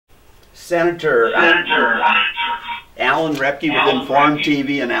Senator Alan Repke with Inform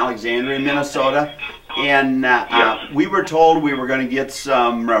TV in Alexandria, Minnesota. And we were told we were going to get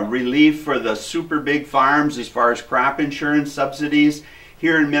some relief for the super big farms as far as crop insurance subsidies.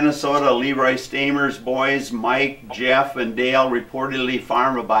 Here in Minnesota, Leroy Stamer's boys, Mike, Jeff, and Dale, reportedly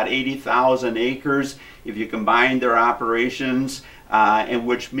farm about 80,000 acres if you combine their operations, and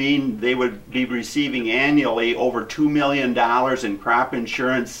which mean they would be receiving annually over $2 million in crop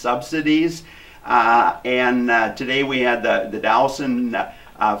insurance subsidies. Today we had the Dowson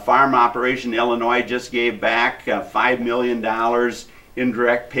farm operation in Illinois just gave back $5 million in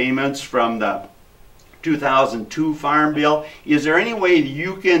direct payments from the 2002 Farm Bill. Is there any way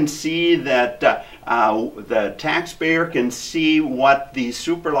you can see that the taxpayer can see what the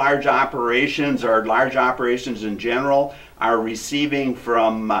super large operations or large operations in general are receiving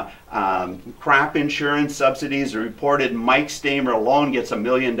from crop insurance subsidies? Reported Mike Stamer alone gets $1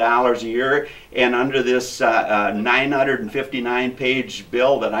 million a year, and under this 959-page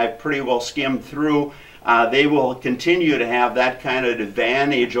bill that I've pretty well skimmed through, they will continue to have that kind of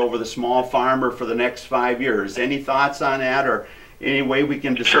advantage over the small farmer for the next 5 years. Any thoughts on that, or any way we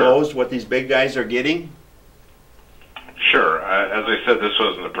can disclose what these big guys are getting? Sure. As I said, this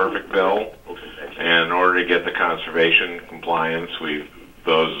wasn't a perfect bill, and in order to get the conservation compliance,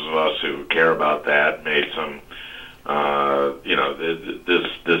 those of us who care about that made some,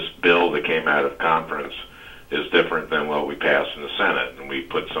 this bill that came out of conference is different than what we passed in the Senate, and we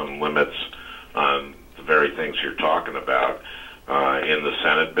put some limits on the very things you're talking about in the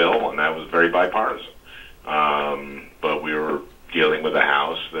Senate bill, and that was very bipartisan. But we were dealing with a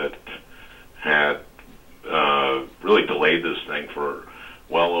House that had really delayed this thing for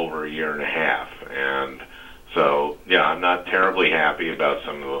well over a year and a half, and so yeah, I'm not terribly happy about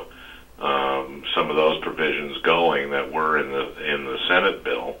some of those provisions going that were in the Senate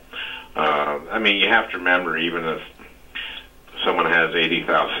bill. I mean, you have to remember, even if someone has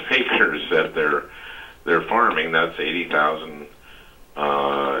 80,000 acres that they're farming, that's 80,000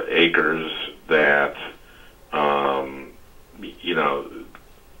 acres that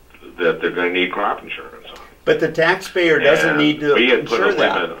that they're going to need crop insurance on. But the taxpayer doesn't need to insure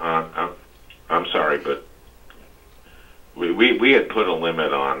that. I'm sorry, but we had put a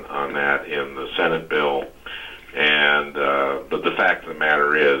limit on that in the Senate bill, and but the fact of the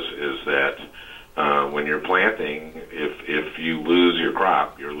matter is that when you're planting, if you lose your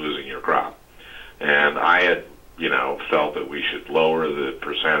crop, you're losing your crop. And I had felt that we should lower the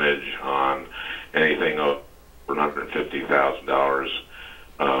percentage on anything over $150,000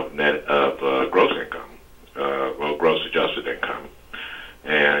 of gross income, gross adjusted income,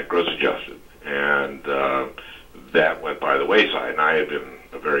 and gross adjusted, and that went by the wayside. And I have been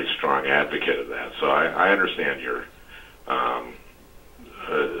a very strong advocate of that. So I understand your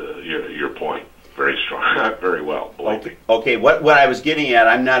point very strong, very well. Okay. What I was getting at,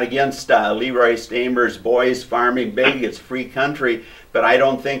 I'm not against Leroy Stamer's boys farming big. It's free country, but I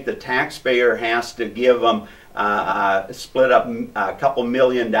don't think the taxpayer has to give them split up a couple $1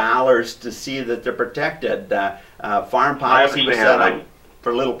 million to see that they're protected. Farm policy was set up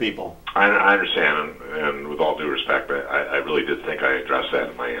for little people. I understand, and with all due respect, I really did think I addressed that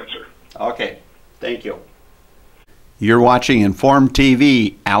in my answer. Okay, thank you. You're watching Inform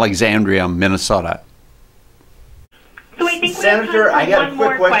TV, Alexandria, Minnesota. So I think Senator, I got a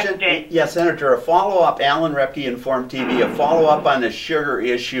quick question. Yeah, Senator, a follow-up, Alan Repke, Inform TV, a follow-up on the sugar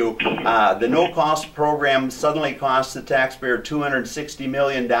issue. The no-cost program suddenly cost the taxpayer $260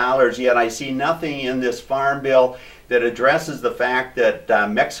 million, yet I see nothing in this farm bill that addresses the fact that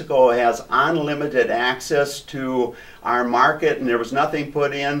Mexico has unlimited access to our market, and there was nothing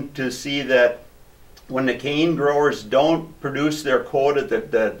put in to see that when the cane growers don't produce their quota,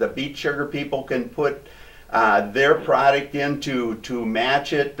 the beet sugar people can put their product in to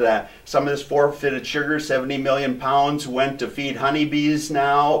match it. Some of this forfeited sugar, 70 million pounds, went to feed honeybees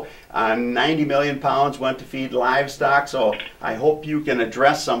now. 90 million pounds went to feed livestock. So I hope you can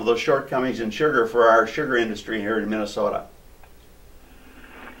address some of those shortcomings in sugar for our sugar industry here in Minnesota.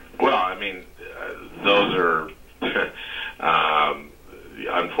 Well, I mean, those are,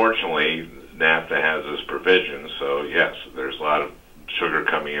 unfortunately, NAFTA has this provision, so yes, there's a lot of sugar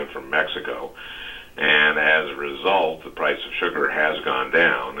coming in from Mexico. And as a result, the price of sugar has gone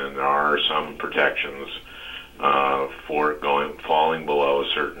down, and there are some protections for it falling below a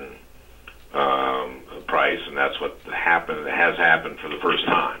certain price, and that's what has happened for the first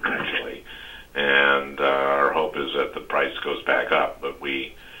time, actually. And our hope is that the price goes back up, but we'll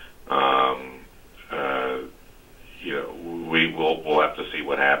have to see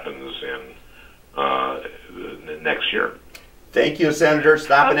what happens in next year. Thank you, Senator.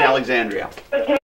 Stop in Okay. Alexandria.